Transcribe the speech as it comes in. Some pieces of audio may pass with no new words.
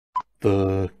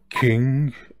the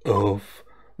King of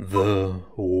the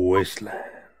Wasteland.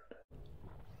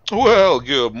 Well,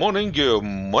 good morning,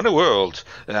 world.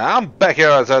 I'm back here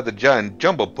outside the giant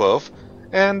Jumbo Puff,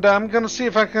 and I'm gonna see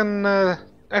if I can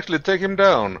actually take him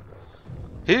down.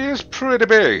 He is pretty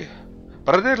big,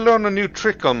 but I did learn a new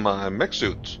trick on my mech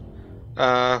suit.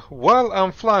 While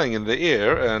I'm flying in the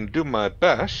air and do my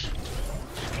bash,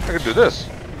 I can do this,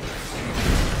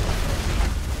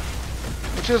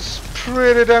 which is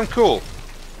pretty damn cool.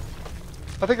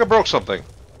 I think I broke something.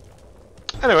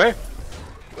 Anyway,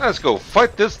 let's go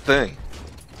fight this thing.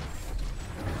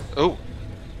 Oh.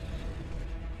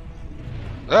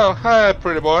 Oh, hi,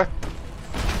 pretty boy.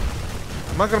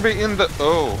 Am I gonna be in the...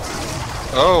 Oh.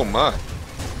 Oh, my.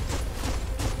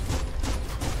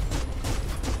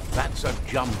 That's a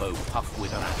Jumbo Puff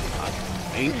with an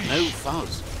appetite. Ain't no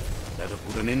fuzz. Better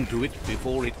put an end to it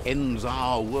before it ends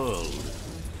our world.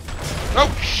 Oh,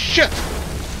 shit!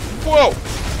 Whoa!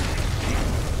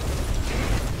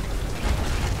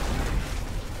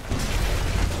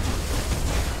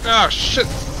 Ah, shit!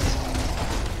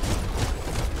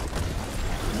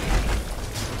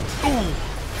 Ooh!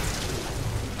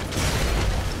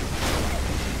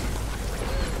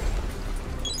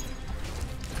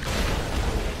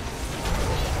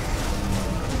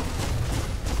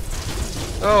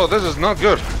 Oh, this is not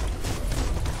good.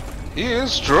 He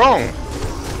is strong.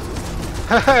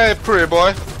 Hey, pretty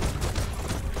boy.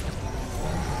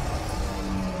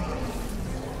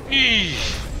 Eee.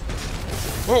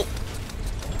 Whoa.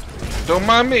 Don't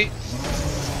mind me.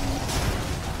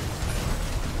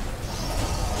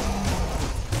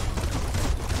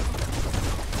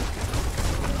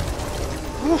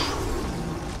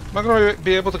 Oof. Am I going to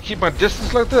be able to keep my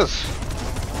distance like this?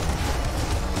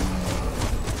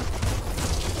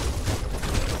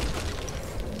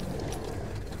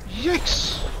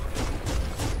 Yikes!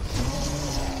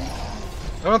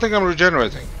 I don't think I'm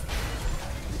regenerating.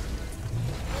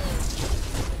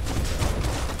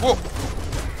 Whoa!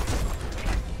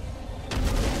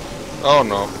 Oh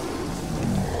no.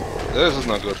 This is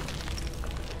not good.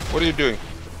 What are you doing?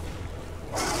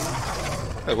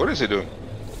 Hey, what is he doing?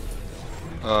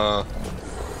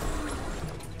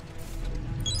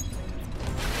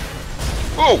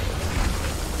 Whoa!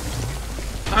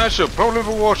 I should probably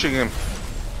be watching him.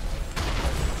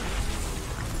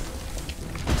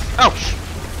 Ouch!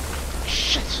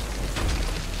 Shit!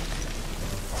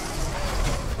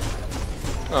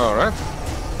 Alright.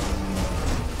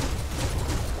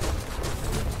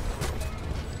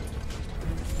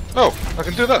 Oh, I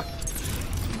can do that.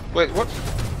 Wait, what?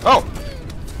 Oh!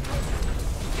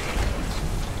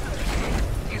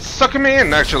 He's sucking me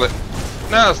in, actually.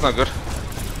 No, that's not good.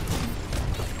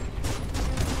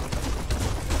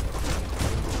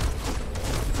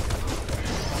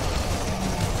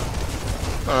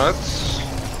 Alright.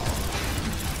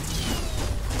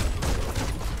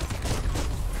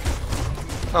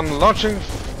 I'm launching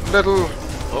little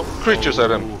creatures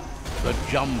at him. The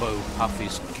Jumbo Puff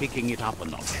is kicking it up a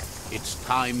notch. It's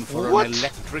time for What? an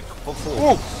electric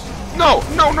performance. Whoa! No!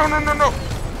 No! No! No! No! No!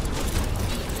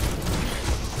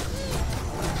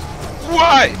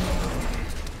 Why?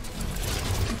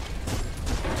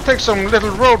 Take some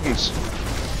little rodents.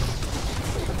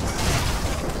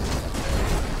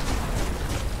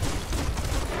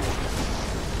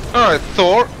 Alright,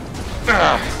 Thor.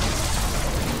 Ah.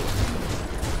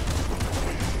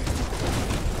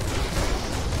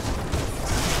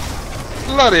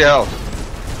 Bloody hell.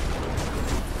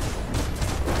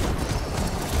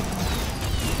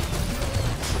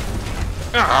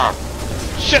 Ah,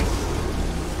 shit.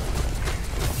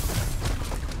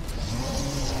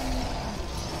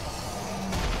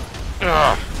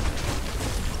 Ah.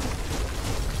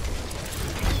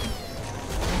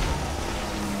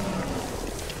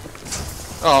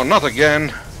 Oh, not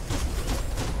again.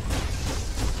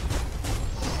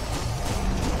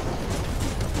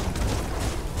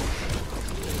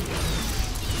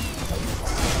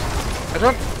 I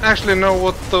don't actually know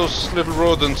what those little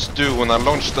rodents do when I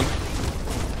launch them.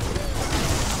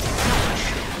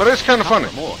 But it's kind of funny.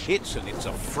 More hits and it's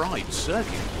a fried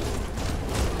circuit.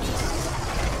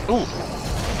 Ooh.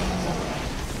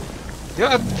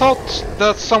 Yeah, I thought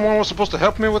that someone was supposed to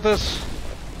help me with this.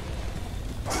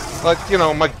 Like, you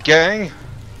know, my gang.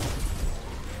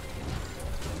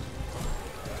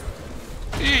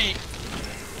 Eee.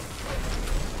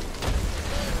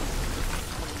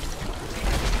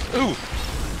 Ooh.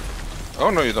 Oh,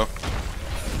 no you don't.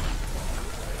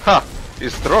 Ha!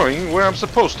 He's throwing where I'm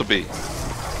supposed to be.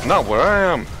 Not where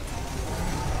I am.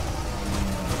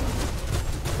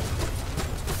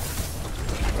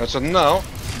 Alright, so now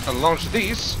I launch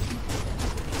these.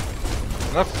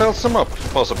 That fills him up,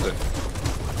 possibly.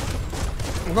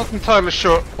 I'm not entirely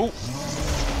sure. Ooh.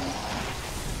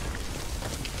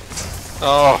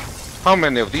 Oh, how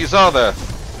many of these are there?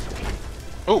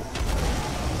 Oh.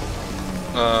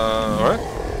 Alright.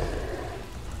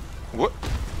 What?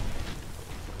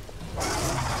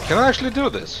 Can I actually do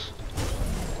this?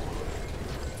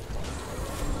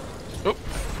 Oh.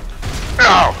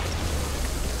 Ow!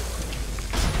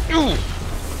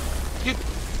 You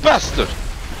bastard!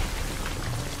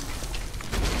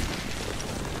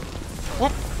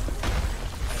 Whoop!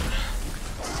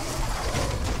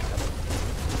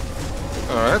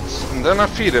 Alright, and then I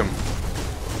feed him.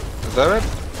 Is that it?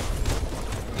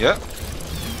 Yeah.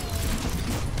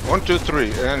 1, 2,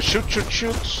 3, and shoot, shoot,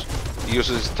 shoot. He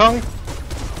uses his tongue.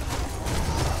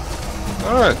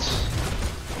 Alright.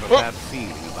 Got a bad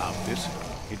feeling about this.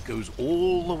 It goes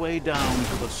all the way down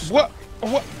to the stomach.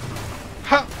 What?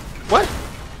 How? What?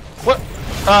 What?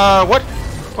 What?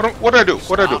 What do I do?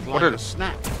 What do I do? Start What do I like do? a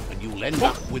snap, and you'll end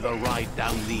up with a ride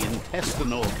down the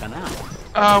intestinal canal.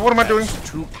 What am I doing? That's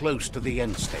too close to the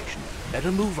end station.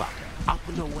 Better move up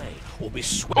and away, or be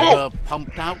sweater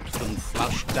pumped out and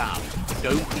flushed down.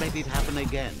 Don't let it happen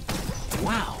again.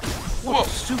 Wow, what a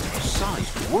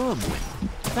super-sized wormwood.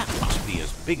 That must be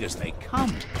as big as they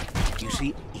come. You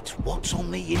see, it's what's on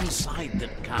the inside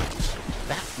that counts.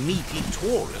 That meaty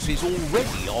Taurus is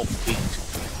already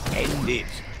offbeat. End it.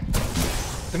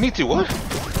 The meaty what?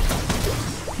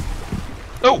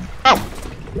 Oh! Ow!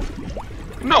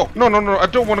 No! No, no, no, I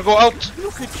don't want to go out!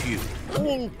 Look at you,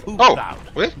 all pooped out.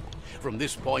 Wait? From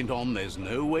this point on, there's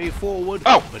no way forward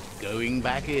but going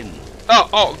back in.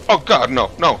 Oh God, no,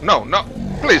 no, no, no!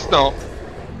 Please, no!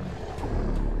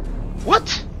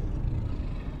 What?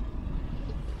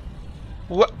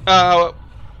 What,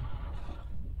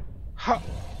 how?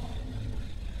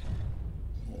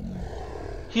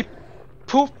 He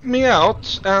pooped me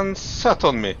out and sat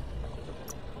on me.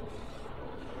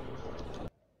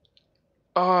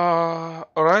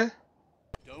 Alright?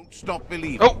 Don't stop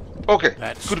believing. Oh, okay.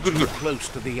 That's Good, good, too good. close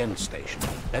to the end station.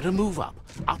 Better move up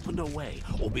and away,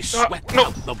 or be swept no.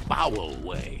 out the bowel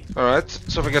way. Alright,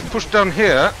 so if I get pushed down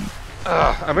here,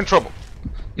 I'm in trouble.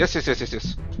 Yes, yes, yes, yes,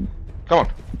 yes. Come on.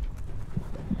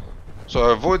 So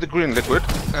I avoid the green liquid,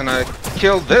 and I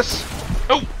kill this.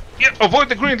 Oh, yeah, avoid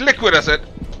the green liquid, I said.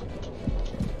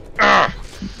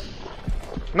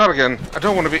 Not again. I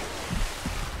don't want to be...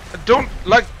 I don't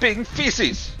like being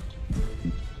feces.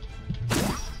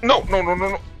 No, no, no, no,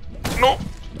 no. No.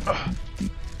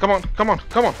 Come on, come on,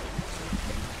 come on.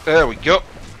 There we go.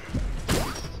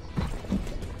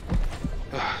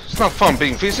 It's not fun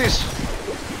being feces.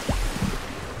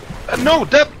 No,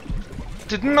 that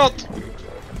did not...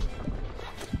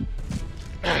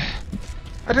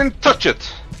 I didn't touch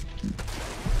it.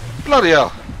 Bloody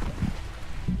hell.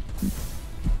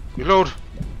 Reload.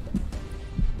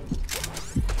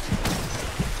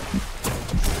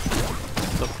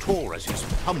 The Taurus is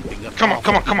pumping at Come on,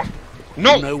 come on, come on.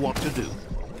 No! You know what to do.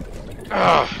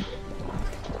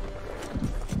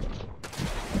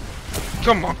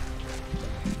 Come on.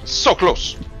 So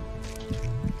close.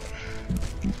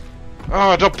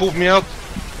 Don't poop me out.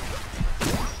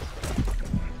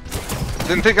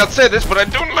 Didn't think I'd say this, but I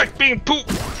don't like being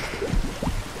pooped.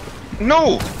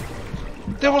 No!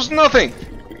 There was nothing.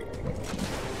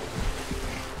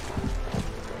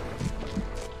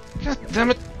 God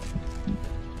damn it.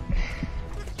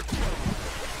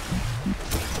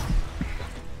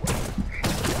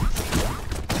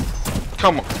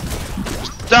 Come on.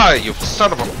 Just die, you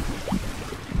son of a...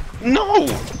 No!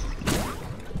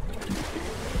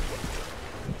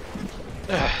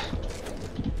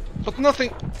 But nothing...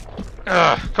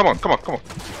 come on, come on, come on.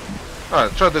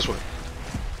 Alright, try this way.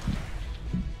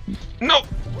 No!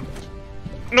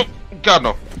 No! God,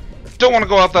 no. Don't want to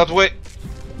go out that way.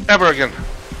 Ever again.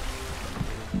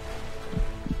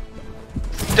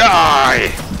 Die!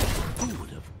 Who would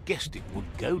have guessed it would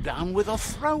go down with a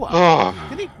throw-up? Oh.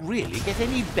 Can it really get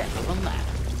any better than that?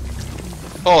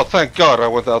 Oh, thank God I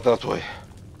went out that way.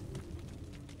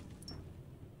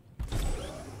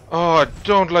 Oh, I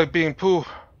don't like being poo.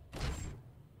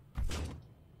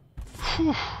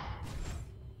 Whew.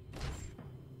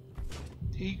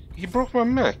 He broke my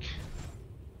neck.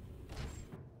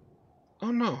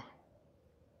 Oh no.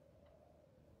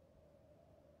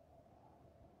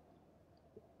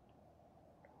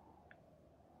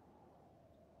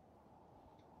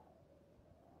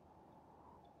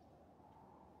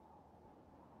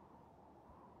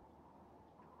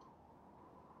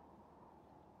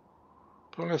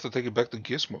 Probably have to take it back to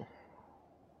Gizmo.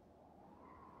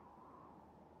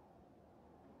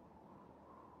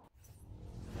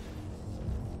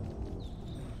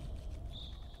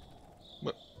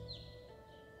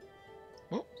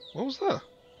 What was that?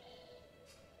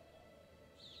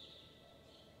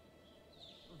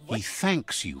 He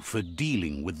thanks you for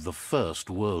dealing with the first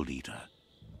World Eater.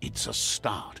 It's a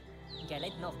start.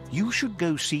 You should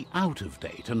go see Out of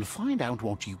Date and find out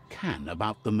what you can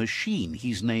about the machine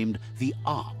he's named the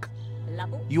Ark.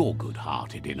 You're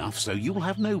good-hearted enough, so you'll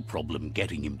have no problem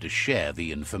getting him to share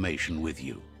the information with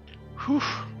you. Whew.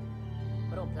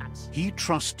 He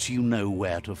trusts you know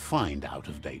where to find Out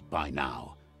of Date by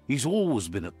now. He's always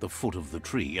been at the foot of the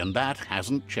tree, and that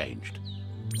hasn't changed.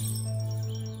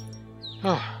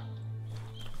 I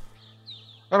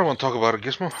don't want to talk about it,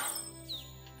 Gizmo.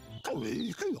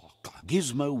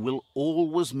 Gizmo will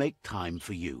always make time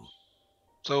for you.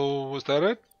 So, was that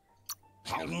it?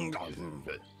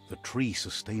 The tree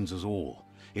sustains us all.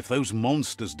 If those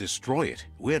monsters destroy it,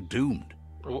 we're doomed.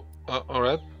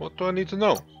 Alright, what do I need to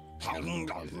know?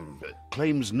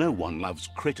 Claims no one loves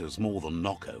critters more than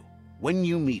Noko. When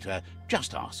you meet her,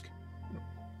 just ask.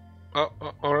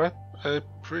 Alright, I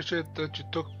appreciate that you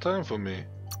took time for me.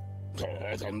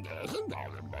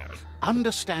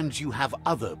 Understands you have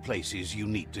other places you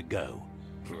need to go.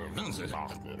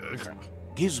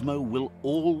 Gizmo will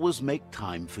always make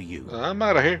time for you. I'm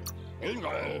out of here.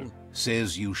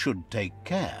 Says you should take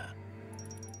care.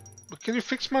 But can you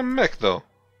fix my mech, though?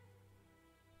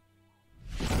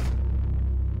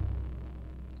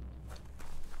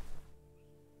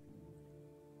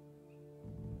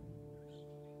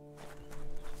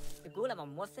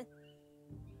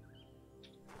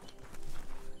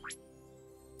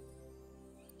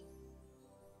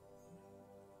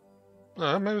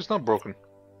 Maybe it's not broken.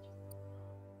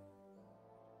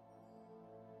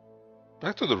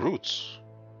 Back to the roots.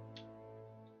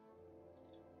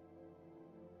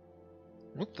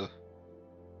 What the?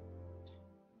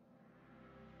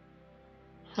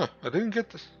 Huh, I didn't get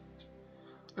this.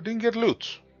 I didn't get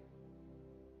loot.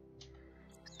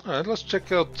 Alright, let's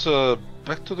check out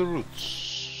Back to the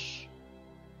Roots.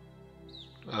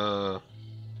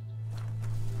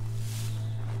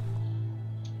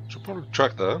 Should probably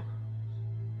track that.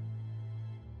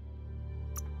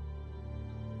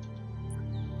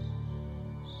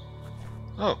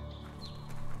 Oh.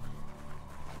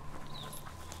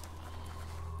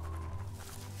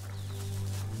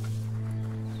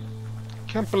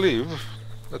 Can't believe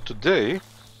that today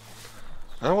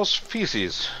that was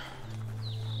feces.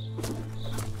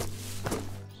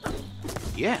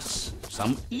 Yes,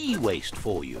 some e-waste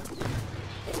for you.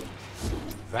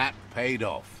 That paid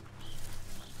off.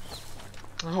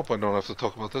 I hope I don't have to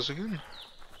talk about this again.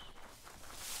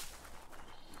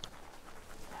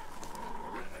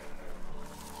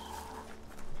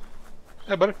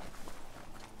 Hey, buddy.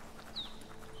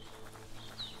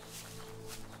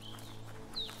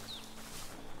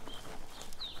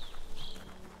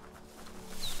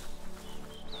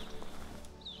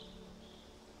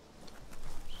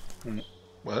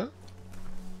 What?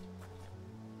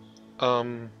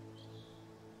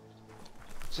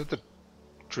 Is it the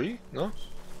tree? No?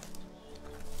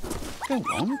 Go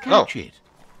on, catch it.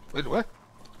 Wait, what?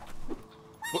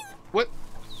 What?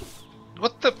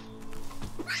 What the?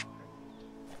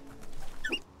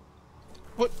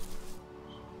 What?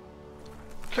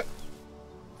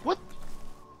 What?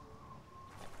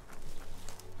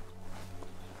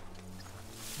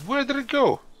 Where did it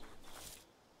go?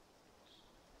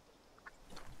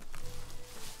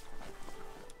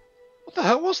 What the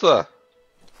hell was that?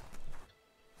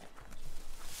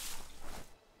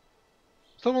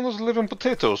 Someone was living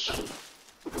potatoes.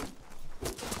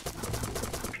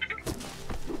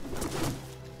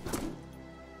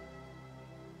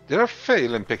 Did I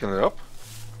fail in picking it up?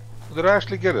 Or did I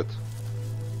actually get it?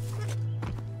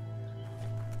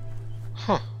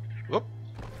 Huh. Whoop.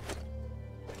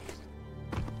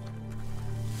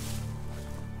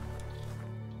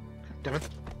 Damn it.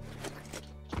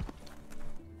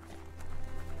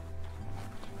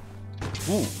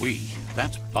 Ooh-wee,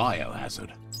 that's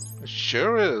biohazard. It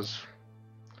sure is.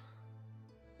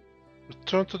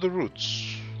 Return to the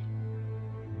roots.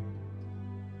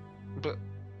 But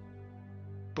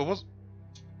what's...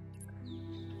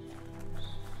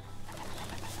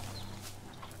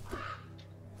 I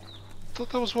thought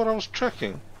that was what I was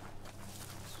tracking.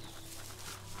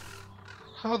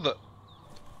 How the...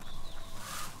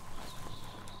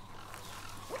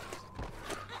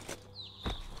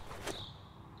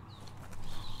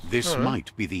 This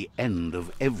might be the end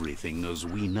of everything as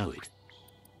we know it.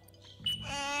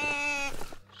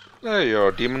 There you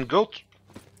are, demon goat.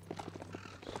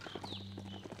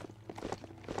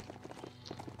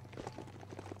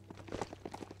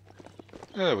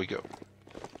 There we go.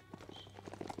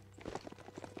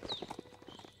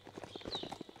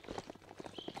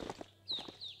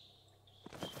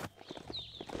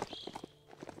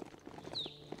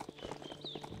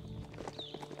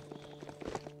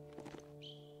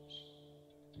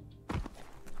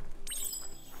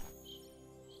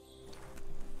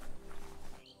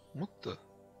 What the?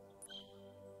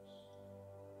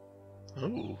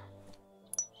 Oh.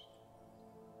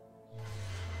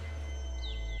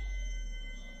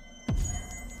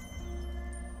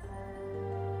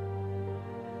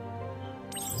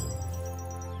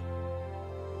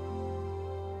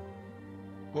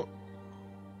 What?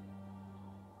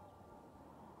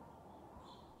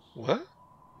 What?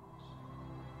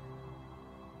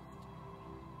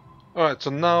 Alright, so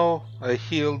now I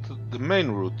healed the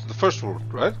main route, the first route,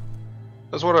 right?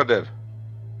 That's what I did.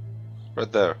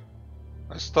 Right there.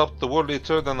 I stopped the World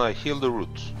Eater, then I healed the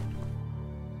route.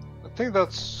 I think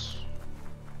that's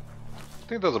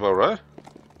about right.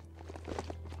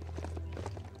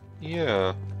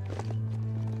 Yeah.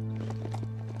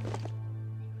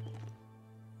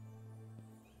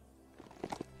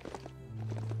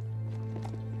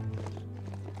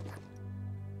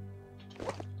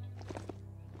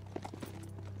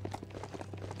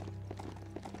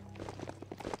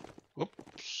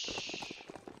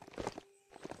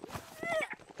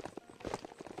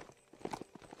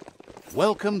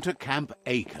 Welcome to Camp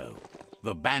Echo.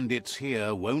 The bandits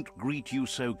here won't greet you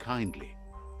so kindly.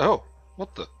 Oh,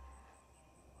 what the?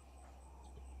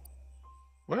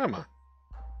 Where am I?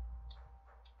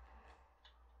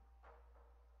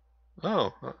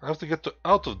 Oh, I have to get to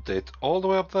out of date all the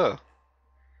way up there.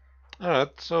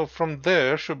 Alright, so from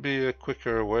there should be a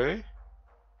quicker way.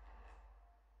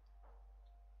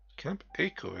 Camp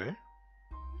Echo, eh?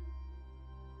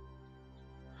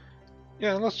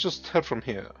 Yeah, let's just head from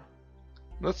here.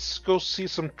 Let's go see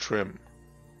some trim.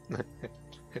 Wait,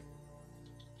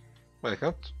 I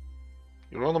can't.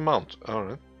 You're on a mount,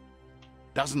 alright.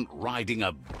 Doesn't riding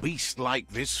a beast like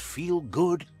this feel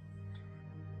good?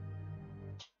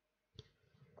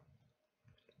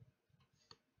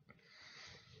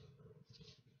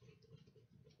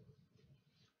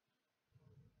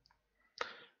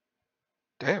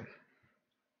 Damn.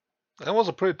 That was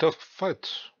a pretty tough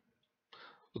fight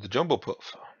with the Jumbo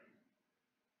Puff.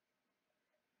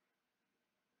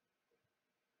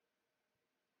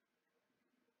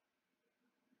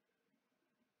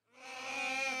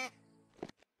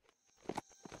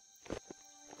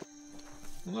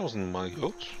 That wasn't my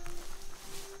goat.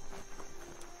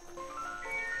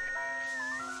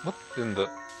 What in the...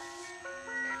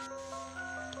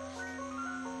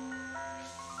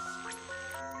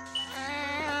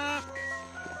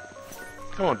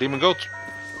 Come on, demon goat.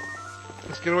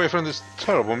 Let's get away from this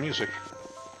terrible music.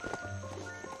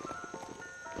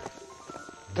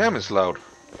 Damn, it's loud.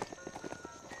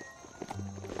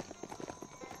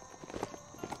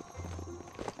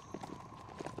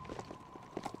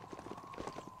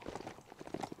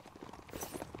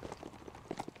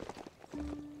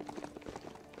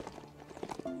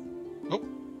 Oh.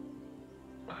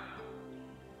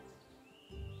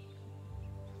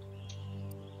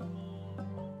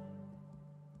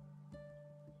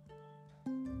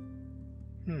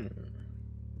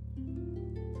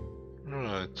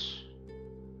 Right.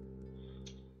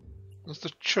 That's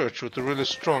the church with the really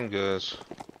strong guys.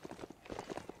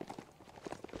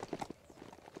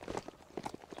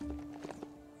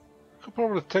 Could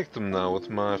probably take them now with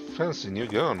my fancy new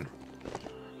gun.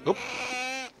 Oop.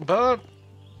 But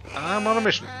I'm on a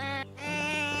mission.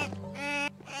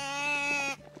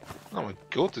 Oh, my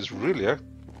goat is really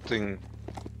acting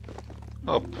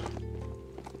up.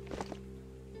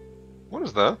 What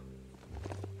is that?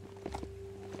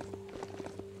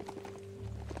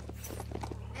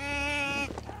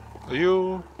 Are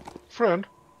you friend?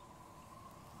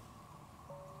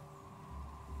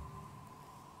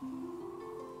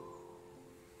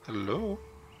 Hello?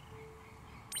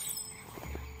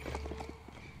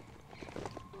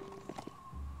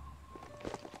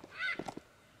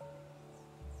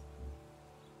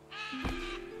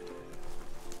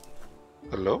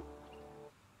 Hello?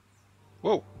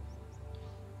 Whoa.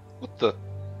 What the?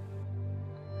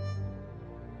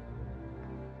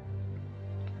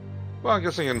 Well, I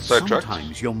guess I can sidetrack.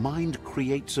 Sometimes your mind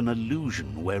creates an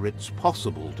illusion where it's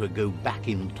possible to go back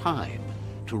in time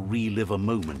to relive a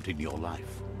moment in your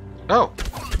life. Oh!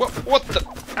 What the?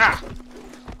 Ah!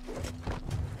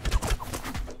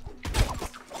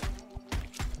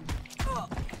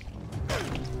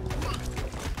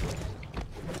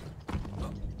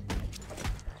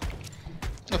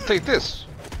 I'll take this,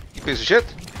 you piece of shit.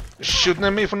 You're shooting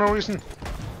at me for no reason.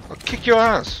 I'll kick your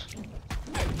ass.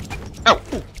 Ow!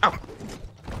 Ooh, ow!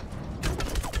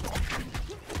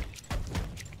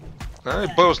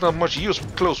 That bow's not much use from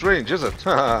close range, is it?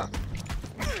 Haha.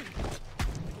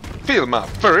 Feel my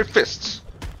furry fists.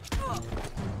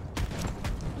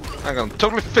 I'm gonna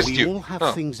totally fist We you. all have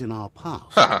Oh. things in our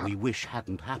past we wish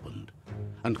hadn't happened,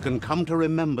 and can come to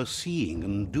remember seeing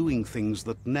and doing things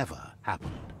that never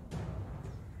happened.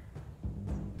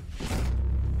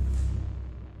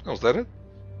 Oh, is that it?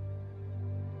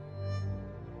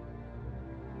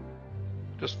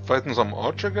 Just fighting some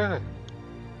archer guy?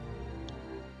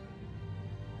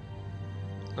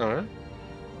 Alright.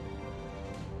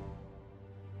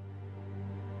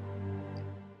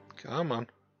 Come on.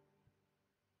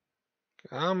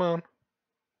 Come on.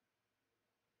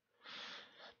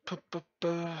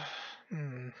 There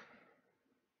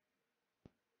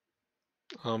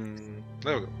we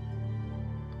go.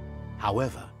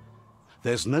 However,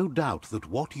 there's no doubt that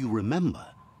what you remember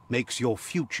makes your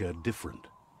future different.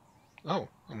 Oh,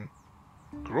 I'm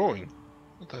growing.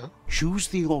 What the hell? Choose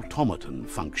the automaton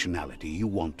functionality you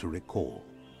want to recall.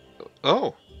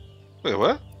 Oh. Wait,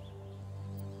 what?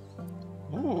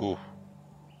 Ooh.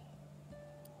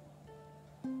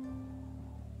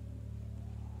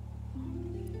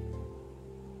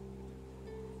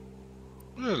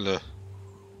 Really?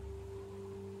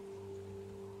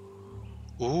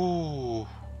 Ooh.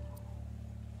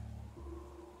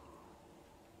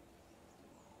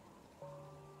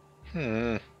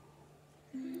 Hmm.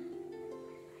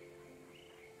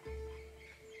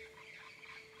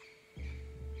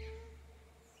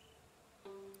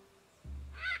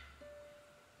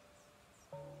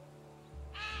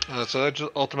 So that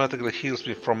just automatically heals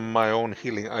me from my own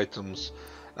healing items.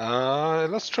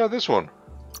 Let's try this one.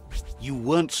 You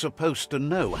weren't supposed to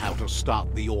know how to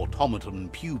start the automaton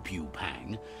pew-pew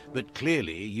pang, but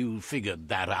clearly you figured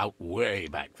that out way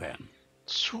back then.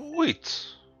 Sweet.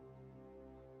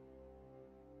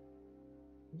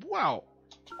 Wow.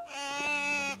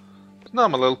 Now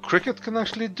my little cricket can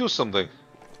actually do something.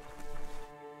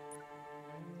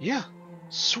 Yeah,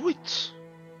 sweet.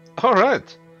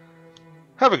 Alright.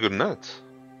 Have a good night.